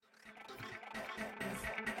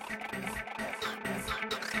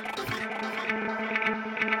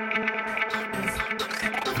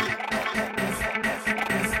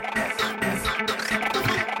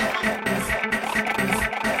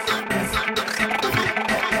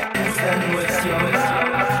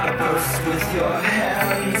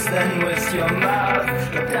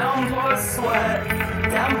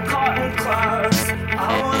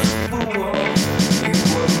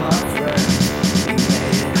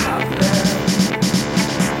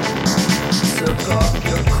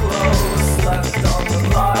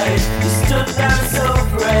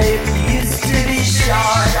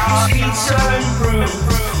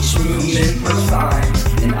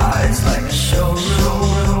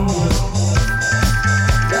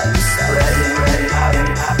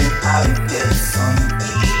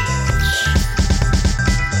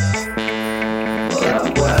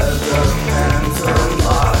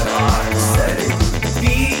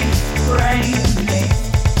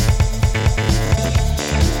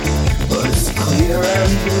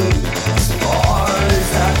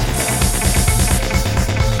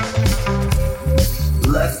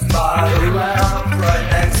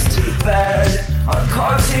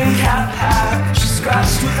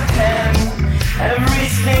with a pen.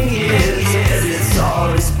 Everything is as it's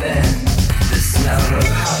always been. This never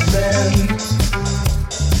happened.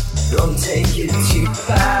 Don't take it too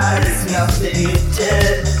bad, it's nothing you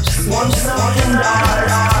did. Just want something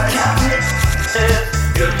nice, captive.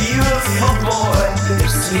 You're a beautiful boy, you're a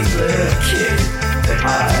sweet little kid, but I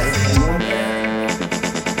am a man.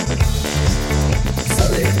 So I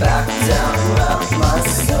lay back down, wrap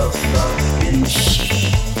myself up in a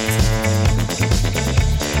sheet,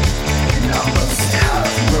 and I must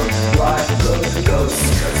have looked like a ghost,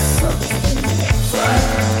 'cause something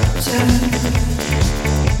frightened.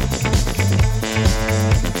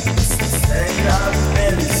 I've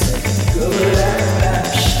been so good at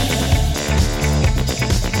fashion.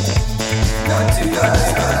 Now do not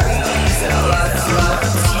please, I like to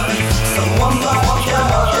tease someone like you.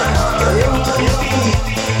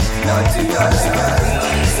 Now do not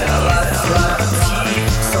please, I like to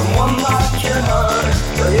tease someone like you.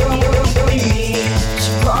 But it won't be me.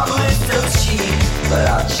 She probably feel cheap, but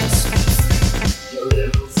I just a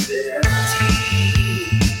little bit of tea.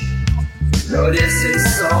 Notice it's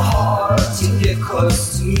so hard to get close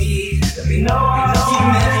to me. There'll be no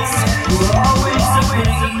arguments, we'll always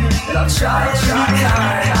agree. And I'll try every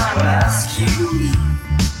time I'll ask you,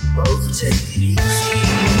 both take it easy.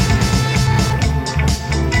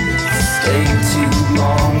 Stay too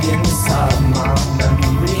long inside